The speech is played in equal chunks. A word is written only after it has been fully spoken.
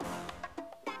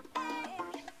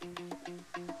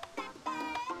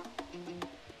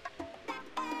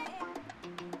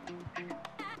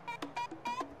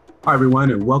Hi, everyone,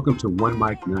 and welcome to One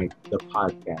Mic Night, the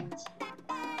podcast.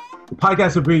 The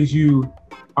podcast that brings you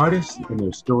artists and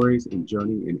their stories and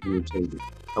journey in entertainment,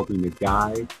 helping to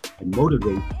guide and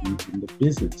motivate you in the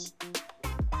business.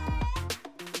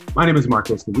 My name is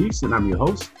Marcos Luis, and I'm your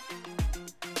host.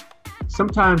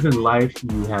 Sometimes in life,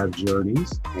 you have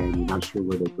journeys and you're not sure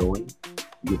where they're going.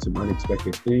 You get some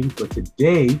unexpected things, but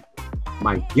today,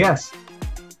 my guest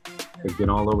has been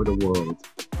all over the world.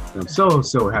 And I'm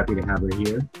so happy to have her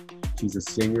here. She's a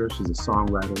singer, she's a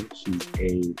songwriter, she's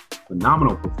a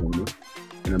phenomenal performer,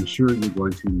 and I'm sure you're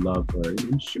going to love her. And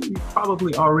I'm sure you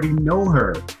probably already know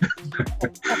her.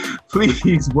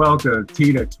 Please welcome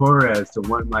Tina Torres to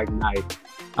One Mic Night.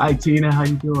 Hi, Tina, how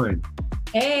you doing?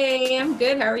 Hey, I'm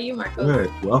good. How are you, Marco?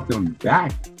 Good. Welcome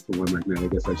back to One Mic Night, I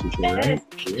guess I should say, right? Yes,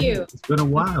 thank you. It's been a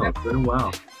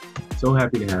while. So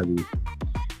happy to have you.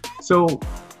 So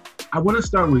I want to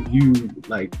start with you,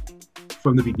 like,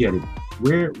 from the beginning.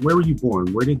 Where were you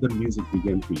born? Where did the music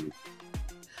begin for you?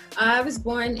 I was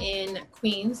born in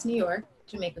Queens, New York,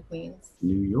 Jamaica, Queens.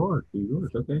 New York,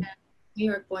 okay. Yeah. New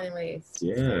York, born and raised.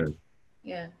 Yeah,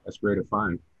 Yeah. that's great to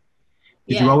find.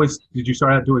 Yeah. Did you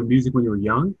start out doing music when you were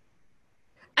young?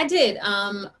 I did.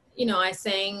 I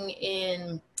sang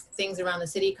in things around the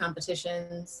city,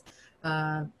 competitions,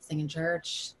 sang in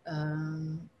church,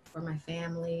 for my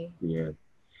family. Yeah.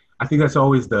 I think that's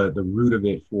always the root of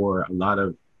it for a lot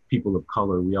of people of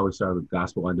color. We always start with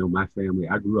gospel. I know my family,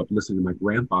 I grew up listening to my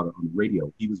grandfather on the radio.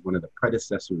 He was one of the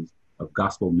predecessors of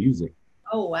gospel music.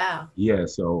 Oh, wow. Yeah,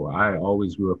 so I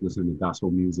always grew up listening to gospel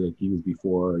music. He was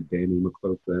before Danny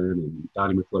McClurkin and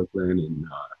Donnie McClurkin and,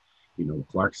 the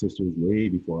Clark sisters, way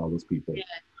before all those people. Yeah.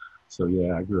 So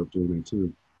yeah, I grew up doing that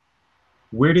too.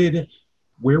 Where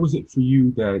was it for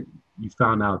you that you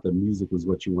found out that music was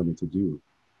what you wanted to do?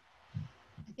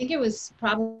 I think it was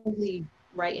probably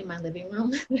right in my living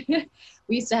room. We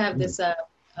used to have this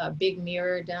big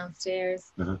mirror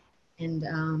downstairs. Uh-huh.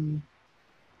 And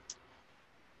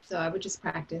so I would just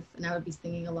practice, and I would be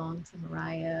singing along to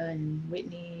Mariah and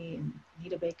Whitney and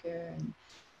Anita Baker.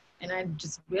 And I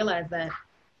just realized that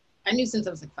I knew since I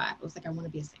was like 5, I was like, I want to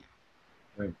be a singer.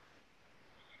 Right.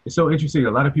 It's so interesting.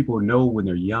 A lot of people know when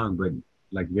they're young, but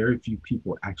like very few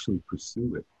people actually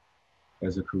pursue it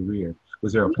as a career.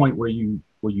 Was there a point where you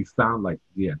found like,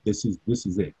 yeah, this is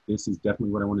it. This is definitely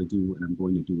what I want to do, and I'm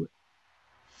going to do it?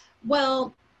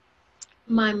 Well,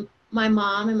 my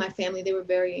mom and my family, they were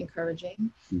very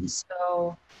encouraging. Mm-hmm.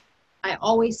 So I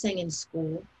always sang in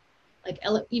school. Like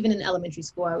even in elementary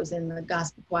school, I was in the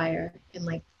gospel choir in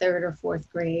like 3rd or 4th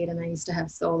grade, and I used to have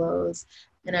solos.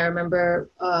 And I remember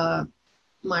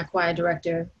my choir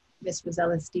director, Miss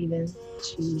Rosella Stevens,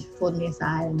 she pulled me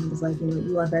aside and was like,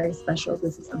 you are very special.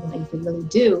 This is something that you can really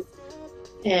do.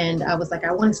 And I was like,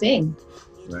 I want to sing.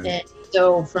 Right. And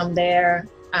so from there,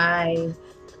 I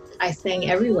sang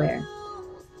everywhere,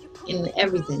 in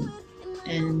everything.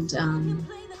 And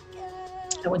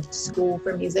I went to school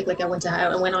for music. Like I went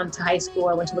on to high school.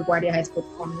 I went to LaGuardia High School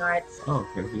Performing Arts. Oh,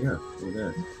 okay. Yeah. Well,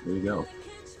 there you go.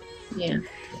 Yeah.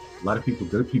 A lot of people,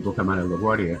 good people come out of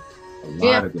LaGuardia. A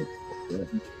lot of good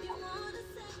people. Yeah.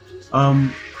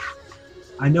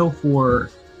 I know for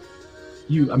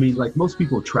you, I mean, like most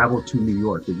people travel to New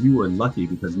York, but you were lucky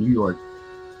because New York,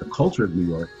 the culture of New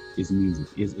York is music,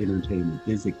 is entertainment,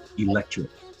 is electric.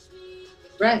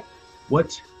 Right. Where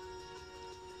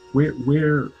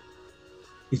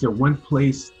is there one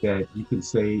place that you can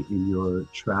say in your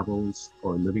travels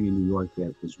or living in New York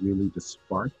that was really the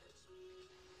spark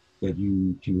that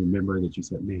you can remember that you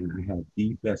said, man, I had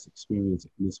the best experience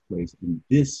in this place and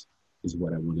this is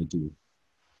what I want to do?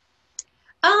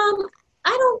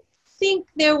 I don't think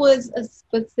there was a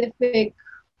specific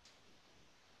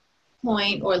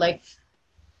point or like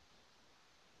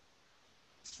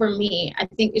for me. I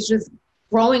think it's just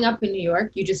growing up in New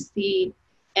York, you just see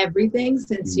everything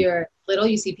since you're little.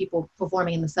 You see people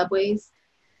performing in the subways,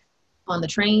 on the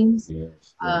trains.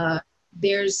 Yes.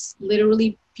 There's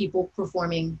literally people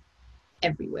performing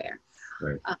everywhere.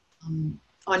 Right.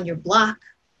 On your block,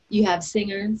 you have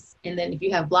singers, and then if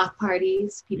you have block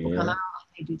parties, people come out,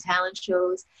 they do talent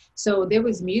shows. So there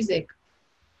was music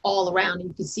all around.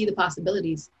 You could see the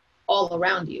possibilities all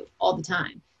around you all the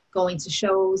time, going to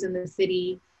shows in the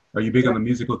city. Are you big on the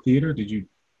musical theater? Did you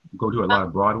go to a lot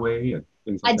of Broadway and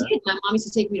things like that? I did. My mom used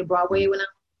to take me to Broadway when I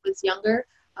was younger.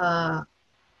 I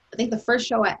think the first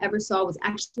show I ever saw was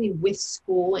actually with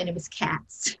school, and it was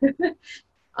Cats.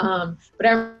 But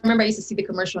I remember I used to see the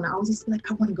commercial, and I always used to be like,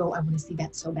 I want to see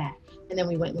that so bad. And then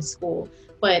we went with school.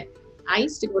 But I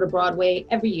used to go to Broadway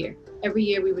every year. Every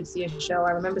year we would see a show.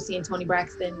 I remember seeing Toni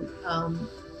Braxton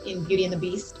in Beauty and the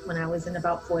Beast when I was in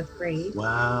about fourth grade.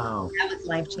 Wow. That was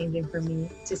life changing for me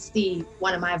to see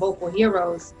one of my vocal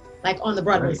heroes like on the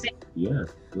Broadway Right. stage. Yeah.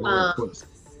 Yeah, of Um, course.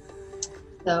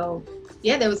 so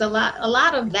yeah, there was a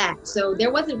lot of that. So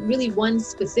there wasn't really one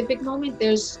specific moment.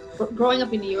 There's growing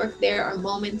up in New York, there are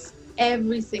moments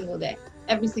every single day,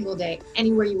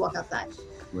 anywhere you walk outside.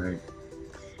 Right.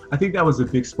 I think that was a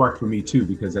big spark for me too,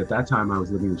 because at that time I was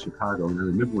living in Chicago, and I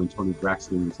remember when Tony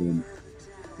Braxton was in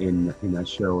that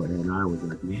show, and I was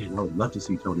like, man, I would love to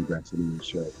see Tony Braxton in the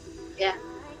show. Yeah.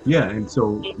 Yeah, and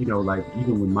so like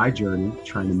even with my journey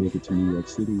trying to make it to New York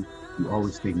City, you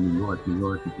always think New York, New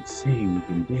York. You can sing, you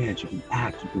can dance, you can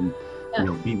act, you can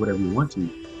be whatever you want to.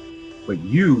 But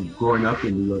you growing up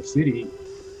in New York City,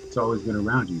 it's always been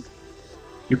around you.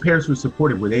 Your parents were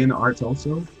supportive. Were they in the arts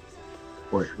also,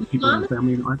 or people in the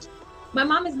family in the arts? My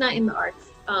mom is not in the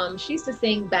arts. She used to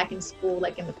sing back in school,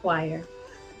 like in the choir,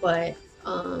 but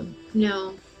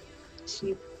no,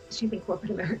 she's in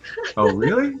corporate America. Oh,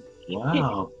 really?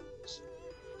 Wow.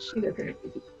 She doesn't.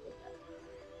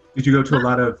 Did you go to a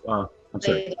lot of? I'm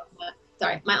sorry.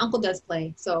 Sorry, my uncle does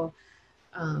play, so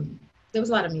there was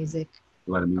a lot of music.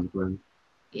 A lot of music learning.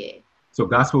 Yeah. So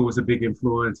gospel was a big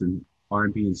influence, and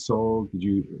R&B and soul. Did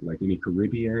you like any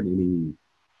Caribbean?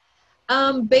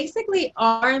 Basically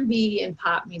R&B and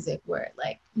pop music were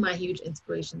like my huge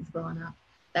inspirations growing up.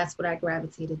 That's what I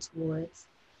gravitated towards.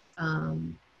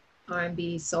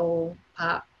 R&B, soul,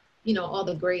 pop, all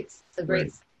the greats,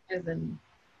 singers and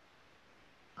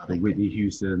all the that Whitney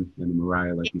Houston and the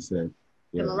Mariah, like you said.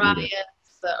 Yeah, the Mariah,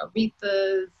 the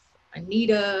Aretha's,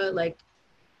 Anita, like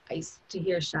I used to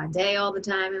hear Sade all the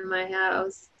time in my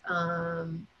house.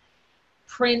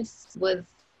 Prince was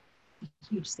a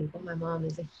huge staple. My mom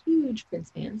is a huge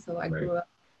Prince fan, so I grew up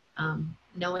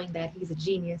knowing that he's a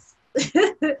genius.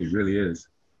 He really is.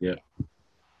 Yeah.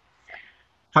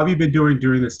 How have you been doing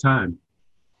during this time,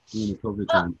 during the COVID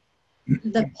time?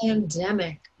 The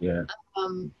pandemic. Yeah.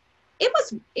 It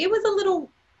was a little.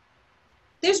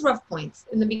 There's rough points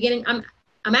in the beginning.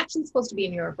 I'm actually supposed to be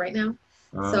in Europe right now,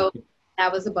 so Okay.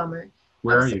 that was a bummer.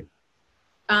 Where are you?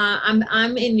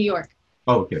 I'm in New York.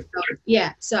 Oh, okay. So,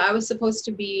 yeah, so I was supposed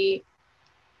to be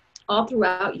all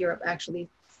throughout Europe actually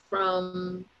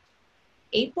from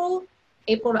April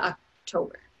to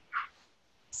October.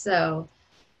 So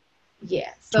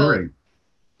yeah. So touring.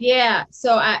 yeah.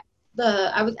 So I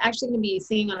was actually going to be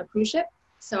singing on a cruise ship.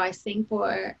 So I sing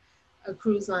for a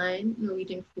cruise line,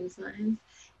 Norwegian Cruise Lines.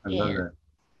 I love that.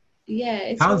 Yeah.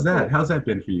 It's How's that? cool. How's that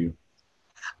been for you?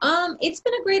 It's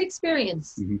been a great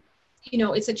experience. Mm-hmm.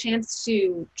 It's a chance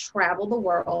to travel the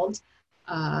world.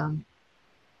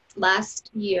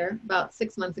 Last year, about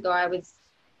 6 months ago, I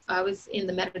was in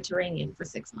the Mediterranean for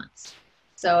 6 months.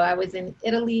 So I was in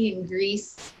Italy and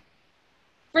Greece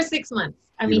for 6 months.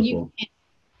 I Beautiful. mean,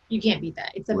 you can't beat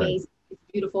that. It's amazing. Right.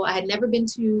 It's beautiful. I had never been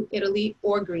to Italy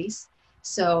or Greece,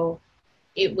 so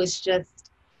it was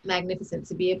just magnificent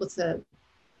to be able to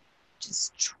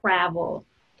just travel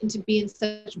and to be in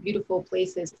such beautiful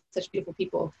places, such beautiful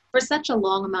people for such a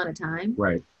long amount of time.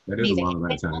 Right. That is a long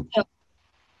amount of time.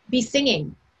 Be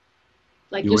singing.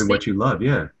 Like doing what you love,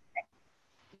 yeah.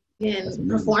 And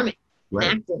performing, right.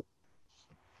 And acting.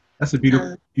 That's a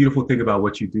beautiful thing about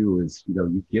what you do is,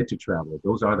 you get to travel.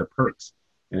 Those are the perks.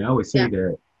 And I always say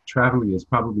that traveling is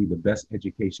probably the best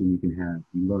education you can have.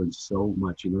 You learn so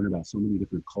much. You learn about so many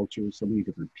different cultures, so many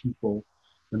different people,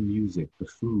 the music, the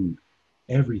food,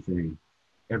 everything.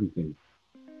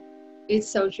 It's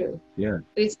so true. Yeah.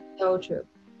 It's so true.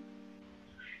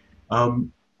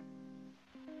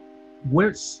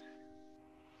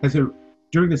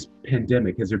 During this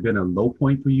pandemic, has there been a low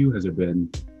point for you? Have you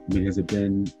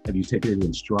taken it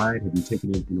in stride? Have you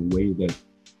taken it in a way that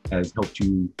has helped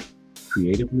you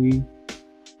creatively?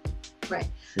 Right.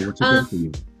 Or what's it been for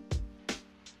you?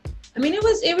 I mean,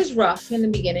 it was rough in the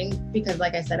beginning because,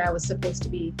 like I said, I was supposed to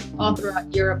be all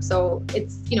throughout Europe. So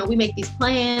it's, we make these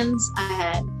plans.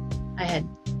 I had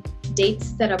dates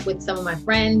set up with some of my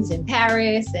friends in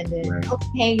Paris and in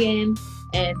Copenhagen,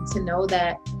 and to know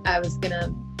that I was gonna,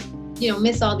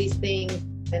 miss all these things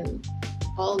and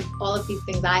all of these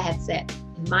things I had set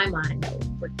in my mind that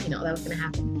that was gonna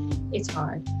happen. It's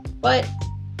hard, but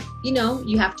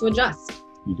you have to adjust.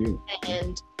 You do.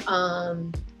 And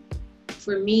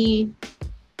for me,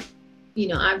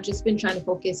 I've just been trying to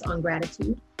focus on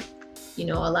gratitude. A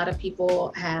lot of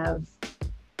people have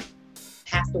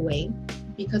passed away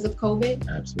because of COVID.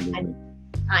 Absolutely.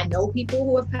 I know people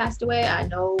who have passed away. I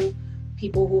know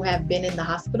people who have been in the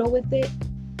hospital with it,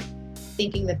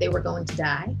 thinking that they were going to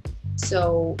die.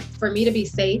 So for me to be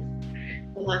safe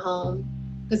in my home,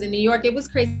 because in New York, it was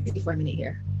crazy for a minute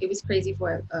here. it was crazy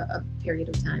for a period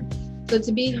of time. So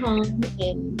to be home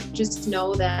and just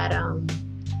know that I'm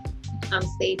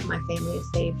safe, my family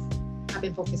is safe. I've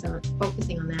been focusing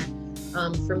on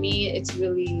that. For me, it's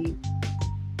really,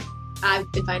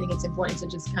 I've been finding it's important to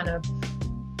just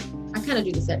I kind of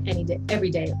do this every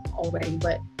day already,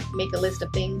 but make a list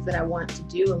of things that I want to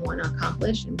do and want to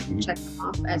accomplish and check them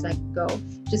off as I go,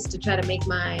 just to try to make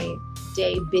my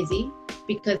day busy,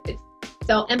 because it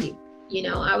felt empty. You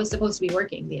know, I was supposed to be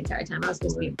working the entire time. I was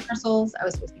supposed to be in rehearsals. I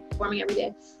was supposed to be performing every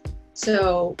day.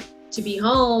 So to be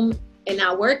home and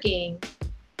not working,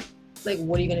 like,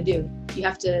 what are you going to do? You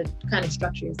have to kind of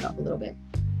structure yourself a little bit,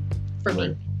 for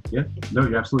me. Yeah, no,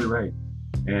 you're absolutely right.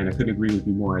 And I couldn't agree with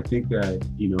you more. I think that,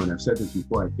 you know, and I've said this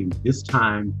before, I think this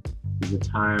time is a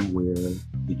time where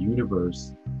the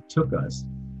universe took us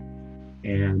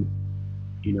and,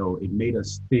 you know, it made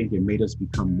us think, it made us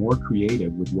become more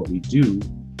creative with what we do,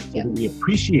 so that we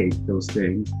appreciate those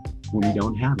things when we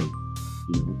don't have them,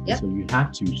 you know. Yep. So you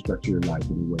have to structure your life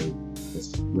in a way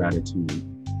that's gratitude,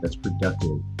 that's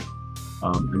productive.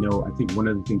 I know, I think one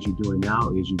of the things you're doing now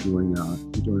is you're doing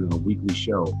a weekly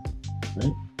show,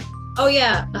 right? Oh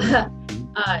yeah,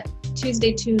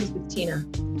 Tuesday Tunes with Tina.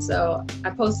 So I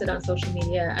posted on social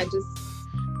media. I just,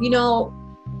 you know,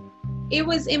 it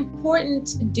was important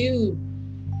to do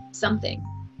something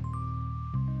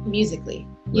musically.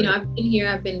 You know, I've been here,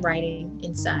 I've been writing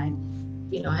inside.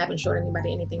 You know, I haven't showed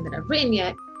anybody anything that I've written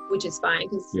yet, which is fine,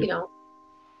 because, you know,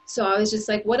 so I was just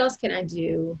like, what else can I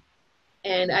do?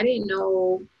 And I didn't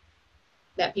know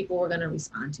that people were going to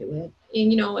respond to it.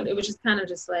 And, you know, it was just kind of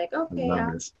just like, okay,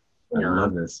 I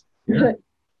love this. Yeah.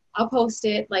 I'll post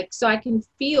it, like, so I can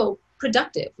feel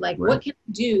productive. Like, what can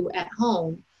I do at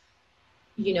home?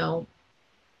 You know,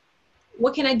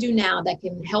 what can I do now that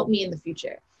can help me in the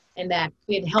future, and that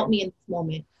could help me in this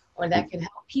moment, or that can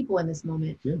help people in this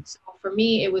moment? So for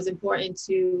me, it was important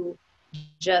to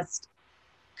just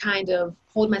kind of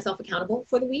hold myself accountable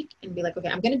for the week and be like, okay,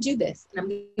 I'm going to do this, and I'm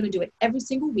going to do it every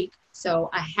single week. So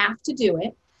I have to do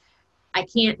it. I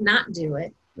can't not do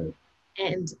it.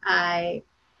 And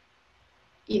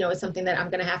you know, it's something that I'm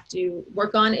going to have to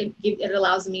work on. It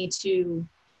allows me to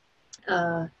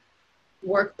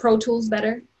work Pro Tools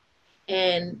better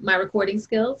and my recording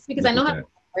skills, because I know how to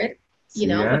record, you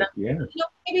know, but you know,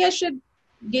 maybe I should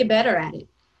get better at it,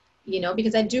 you know,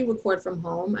 because I do record from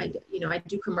home. I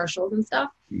do commercials and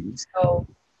stuff. So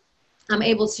I'm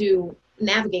able to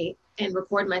navigate and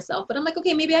record myself, but I'm like,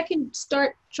 okay, maybe I can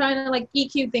start trying to like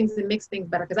EQ things and mix things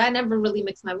better, because I never really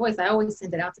mix my voice. I always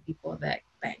send it out to people that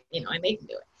you know, and they can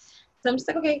do it. So I'm just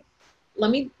like, okay, let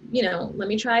me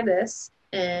try this.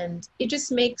 And it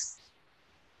just makes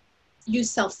you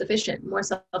more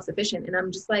self-sufficient. And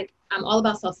I'm just like, I'm all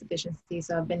about self-sufficiency.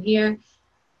 So I've been here,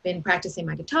 been practicing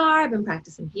my guitar, I've been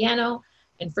practicing piano.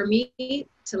 And for me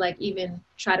to like even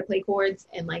try to play chords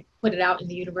and like put it out in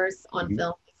the universe on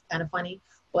film, it's kind of funny,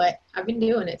 but I've been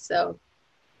doing it. So.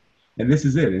 And this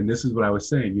is it. And this is what I was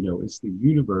saying, you know, it's the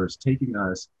universe taking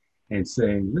us and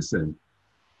saying, listen,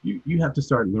 you have to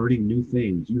start learning new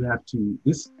things. You have to,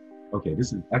 this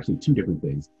is actually two different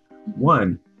things.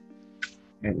 One,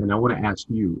 and I want to ask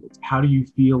you, how do you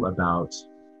feel about,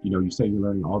 you know, you say you're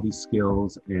learning all these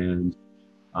skills and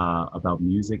about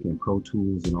music and Pro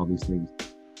Tools and all these things.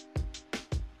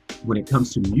 When it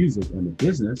comes to music and the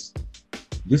business,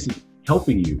 this is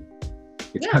helping you.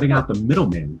 It's cutting out the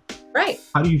middleman. Right.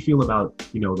 How do you feel about,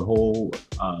 you know, the whole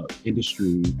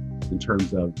industry in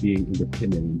terms of being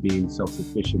independent and being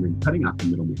self-sufficient and cutting out the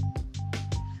middleman?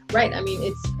 Right. I mean,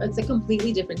 it's a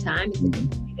completely different time. It's a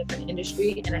completely different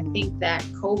industry. And I think that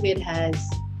COVID has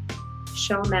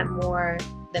shown that more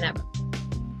than ever.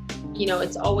 You know,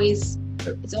 it's always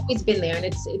been there, and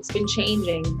it's been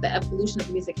changing. The evolution of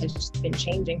music has just been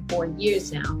changing for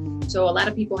years now. So a lot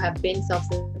of people have been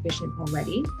self-sufficient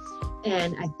already.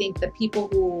 And I think the people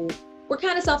who were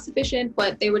kind of self-sufficient,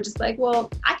 but they were just like,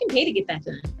 well, I can pay to get that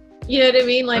done. You know what I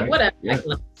mean? Like, whatever.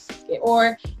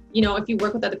 Or, you know, if you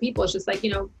work with other people, it's just like,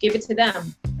 you know, give it to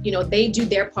them. You know, they do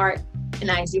their part and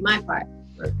I do my part.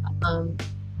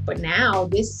 But now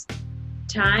this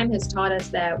time has taught us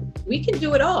that we can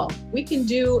do it all. We can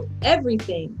do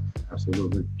everything.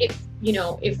 Absolutely.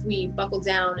 If we buckle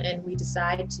down and we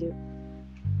decide to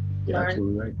learn.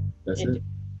 Absolutely right. That's it.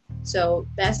 So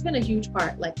that's been a huge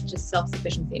part, like just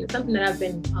self-sufficiency. And it's something that I've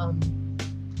been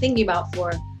thinking about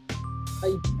for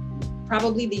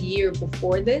probably the year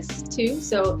before this too.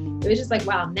 So it was just like,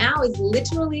 wow, now is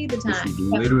literally the time. This is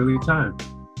literally the time.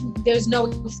 There's no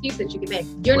excuse that you can make.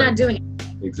 You're not doing it.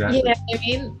 Exactly. You know what I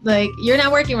mean? Like, you're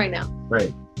not working right now.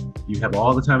 Right. You have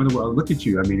all the time in the world. Look at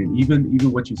you. I mean, and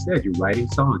even what you said, you're writing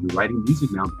songs, you're writing music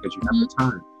now because you have the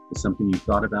time. It's something you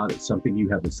thought about. It's something you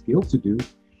have the skill to do.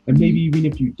 And maybe even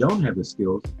if you don't have the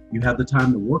skills, you have the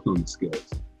time to work on the skills,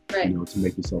 Right. you know, to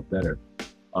make yourself better.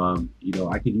 You know,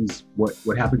 I could use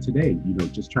what happened today, you know,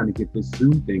 just trying to get this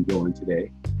Zoom thing going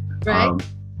today. Right.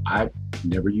 I've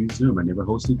never used Zoom. I never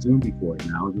hosted Zoom before.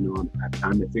 Now, you know, I have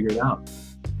time to figure it out.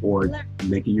 Or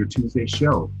making your Tuesday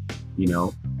show, you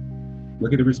know,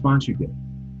 look at the response you get.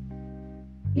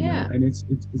 You Yeah. know, and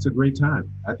it's a great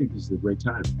time. I think this is a great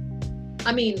time.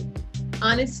 I mean,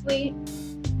 honestly,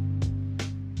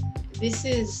 this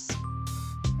is,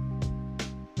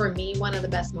 for me, one of the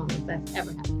best moments that's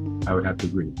ever happened. I would have to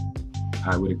agree.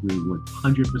 I would agree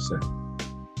 100%.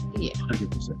 Yeah.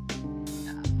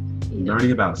 100%. You know,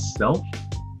 Learning about self,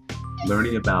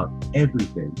 learning about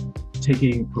everything,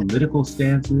 taking political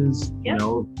stances, you Yep.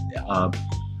 know.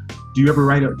 Do you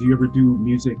ever do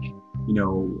music, you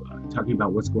know, talking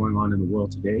about what's going on in the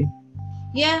world today?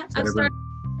 yeah, Is that ever-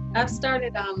 I've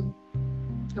started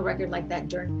a record like that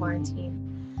during quarantine.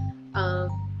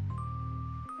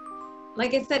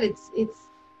 Like I said, it's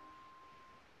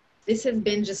this has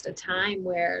been just a time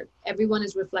where everyone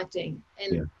is reflecting,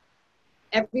 and Yeah.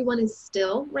 everyone is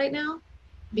still right now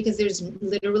because there's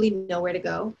literally nowhere to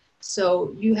go.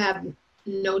 So you have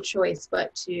no choice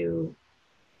but to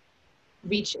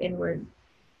reach inward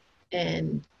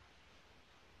and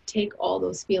take all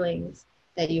those feelings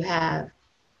that you have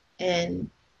and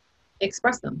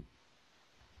express them.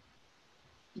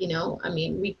 You know, I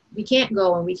mean, we can't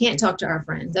go and we can't talk to our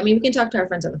friends. I mean, we can talk to our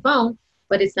friends on the phone,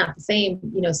 but it's not the same,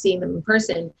 you know, seeing them in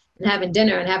person and having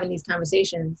dinner and having these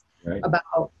conversations Right.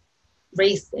 about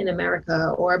race in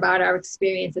America or about our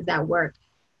experiences at work.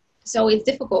 So it's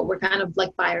difficult. We're kind of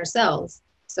like by ourselves.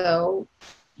 So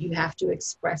you have to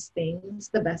express things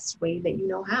the best way that you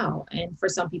know how. And for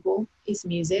some people, it's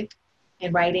music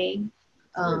and writing.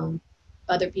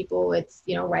 Other people, it's,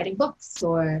 you know, writing books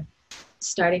or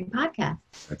starting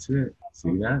podcasts. That's it.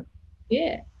 See that?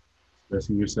 Yeah,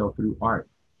 Expressing yourself through art.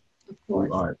 of course.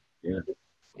 Through art.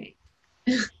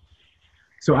 Yeah.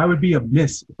 So I would be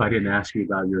amiss if I didn't ask you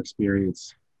about your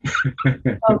experience.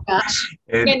 Oh gosh.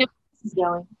 And I know where this is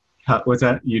going. what's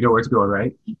that? You know where it's going,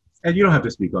 right? And you don't have to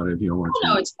speak on it if you don't want Oh, to.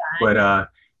 no, it's fine. But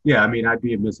yeah, I mean, I'd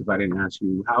be amiss if I didn't ask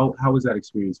you how was that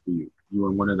experience for you? You were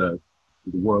in one of the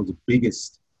world's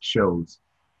biggest shows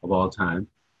of all time.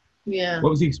 Yeah. What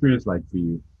was the experience like for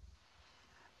you?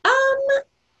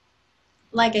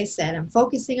 Like I said, I'm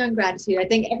focusing on gratitude. I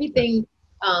think everything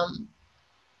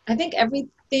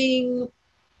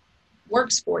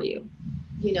works for you,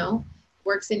 you know,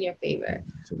 works in your favor.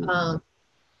 Absolutely.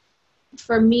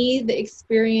 For me, the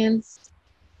experience,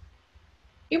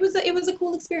 it was a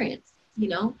cool experience, you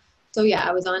know? So yeah,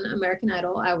 I was on American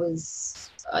Idol. I was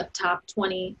a top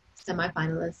 20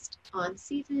 semifinalist on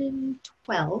season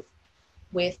 12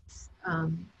 with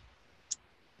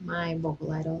my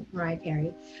vocal idol, Mariah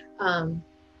Carey.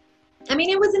 I mean,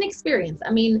 it was an experience.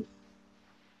 I mean,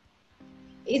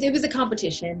 it was a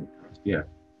competition. Yeah.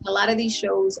 A lot of these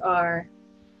shows are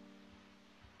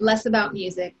less about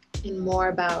music and more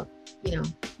about, you know,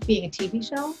 being a TV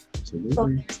show.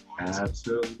 Absolutely. So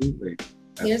Absolutely.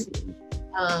 there's- Absolutely.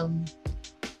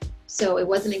 So it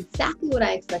wasn't exactly what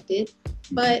I expected,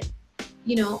 but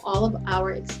you know, all of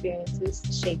our experiences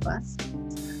shape us.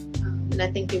 And I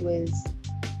think it was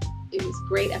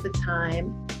great at the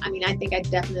time. I mean, I think I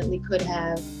definitely could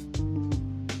have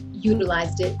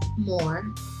utilized it more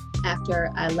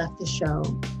after I left the show.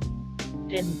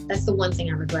 And that's the one thing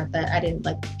I regret, that I didn't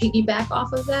like piggyback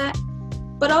off of that.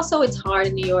 But also it's hard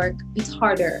in New York. It's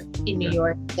harder in New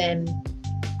York than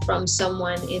from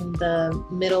someone in the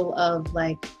middle of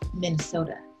like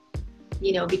Minnesota,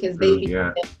 you know, because they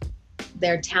become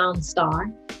their town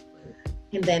star.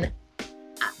 And then,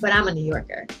 but I'm a New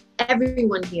Yorker.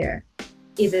 Everyone here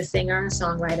is a singer,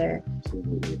 songwriter,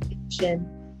 musician,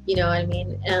 you know what I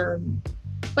mean?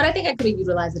 But I think I could have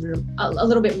utilized it a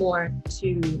little bit more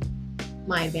to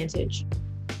my advantage.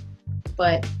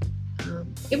 But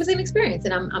it was an experience,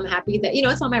 and I'm happy that, you know,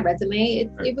 it's on my resume.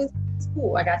 It was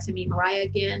cool. I got to meet Mariah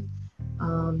again.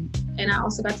 And I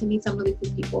also got to meet some really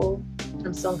cool people that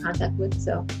I'm still in contact with.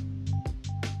 So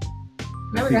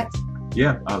no regrets.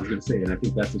 Yeah, I was going to say, and I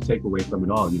think that's the takeaway from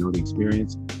it all. You know, the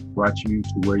experience brought you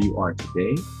to where you are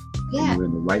today. Yeah. And you're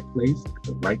in the right place at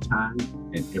the right time,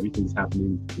 and everything's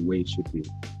happening the way it should be.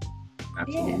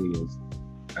 Absolutely is.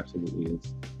 Absolutely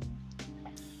is.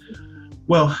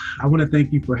 Well, I want to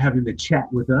thank you for having the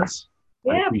chat with us.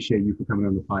 Yeah. I appreciate you for coming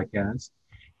on the podcast.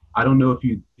 I don't know if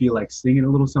you feel like singing a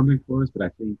little something for us, but I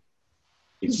think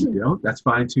if you don't, that's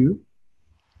fine too.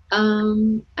 I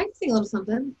can sing a little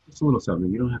something. Just a little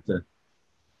something. You don't have to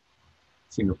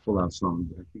sing a full out song,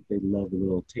 but I think they love a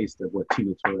little taste of what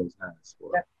Tina Torres has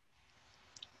for. Yep.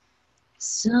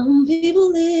 Some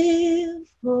people live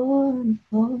for a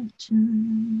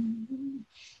fortune.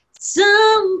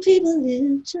 Some people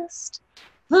live just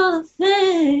for the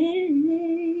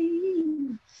fame.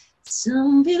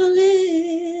 Some people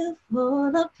live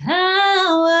for the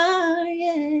power,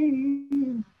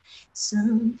 yeah.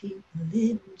 Some people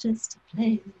live just to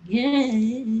play the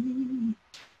game.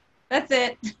 That's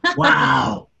it.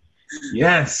 Wow.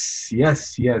 Yes.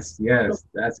 That's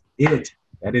it.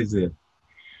 That is it.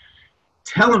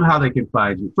 Tell them how they can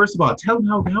find you. First of all, tell them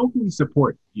how can we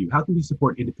support you? How can we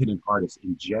support independent artists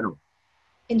in general?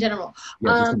 In general.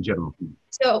 Yeah, just in general.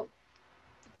 So,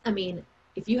 I mean,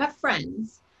 if you have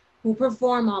friends who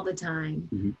perform all the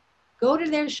time, go to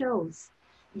their shows,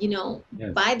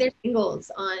 buy their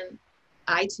singles on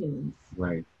iTunes.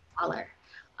 Right. Holler.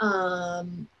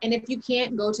 And if you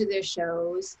can't go to their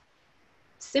shows,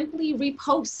 simply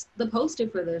repost the poster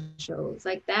for the shows.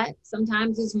 Like that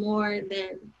sometimes is more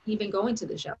than even going to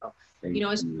the show.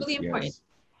 It's really important.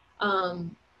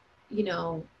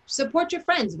 Support your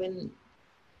friends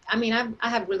I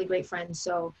have really great friends,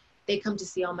 so they come to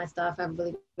see all my stuff. I have a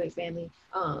really great family.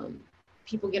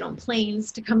 People get on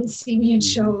planes to come and see me in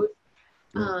shows.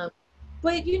 But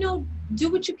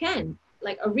do what you can.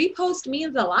 Like a repost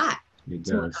means a lot. It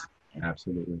does.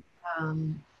 Absolutely.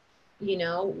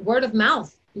 Word of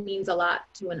mouth means a lot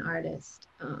to an artist.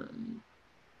 And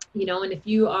if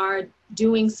you are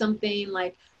doing something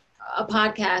like a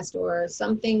podcast or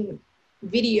something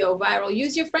video viral,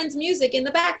 use your friend's music in the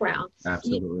background.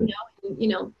 Absolutely.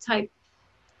 Type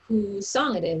whose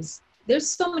song it is. There's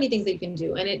so many things that you can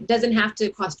do, and it doesn't have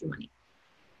to cost you money.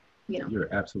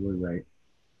 You're absolutely right.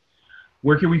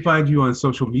 Where can we find you on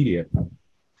social media?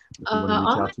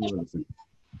 All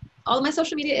of my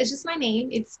social media is just my name.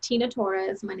 It's Tina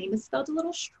Torres. My name is spelled a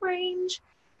little strange.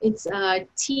 It's Tenna,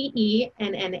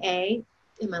 and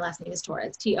my last name is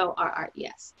Torres,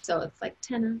 Torres. So it's like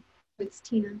Tenna, it's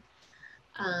Tina.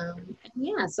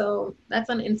 So that's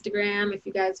on Instagram if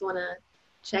you guys want to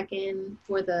check in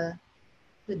for the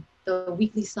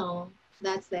weekly song.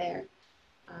 That's there.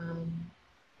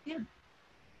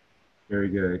 Very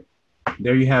good.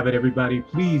 There you have it, everybody.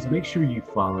 Please make sure you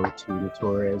follow Tina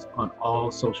Torres on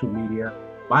all social media.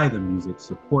 Buy the music,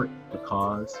 support the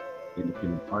cause,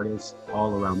 independent artists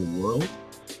all around the world.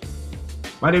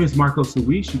 My name is Marcos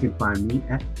Luis. You can find me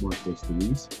at Marcos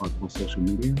Luis on all social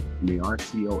media.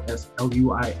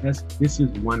 MarcosLuis. This is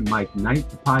One Mic Night,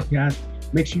 the podcast.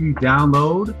 Make sure you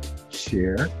download,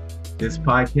 share this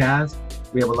podcast.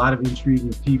 We have a lot of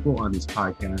intriguing people on this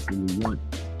podcast, and we want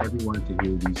everyone to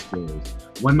hear these stories.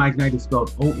 One Mic Night is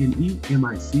spelled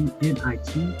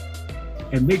ONEMICNIT.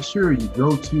 And make sure you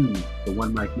go to the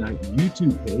One Mic Night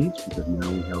YouTube page, because now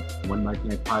we have One Mic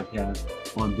Night podcast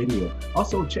on video.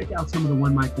 Also, check out some of the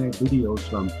One Mic Night videos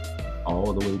from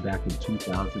all the way back in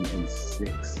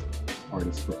 2006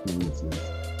 artist performances.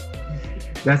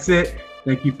 That's it.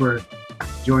 Thank you for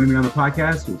joining me on the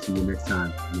podcast. We'll see you next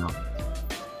time.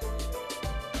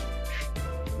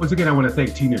 Once again, I want to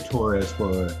thank Tina Torres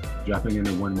for dropping in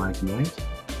the One Mic Night.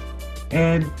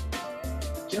 And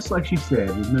just like she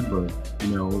said, remember,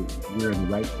 we're in the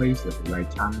right place at the right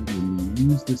time, and we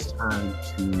use this time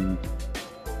to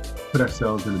put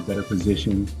ourselves in a better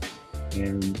position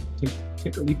and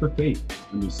take a leap of faith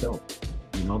in yourself.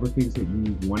 And all the things that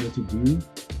you wanted to do,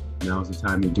 now's the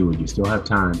time to do it. You still have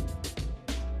time.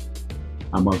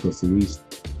 I'm Marcos Luis.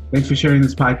 Thanks for sharing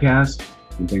this podcast,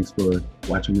 and thanks for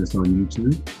watching this on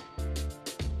YouTube.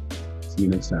 See you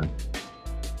next time.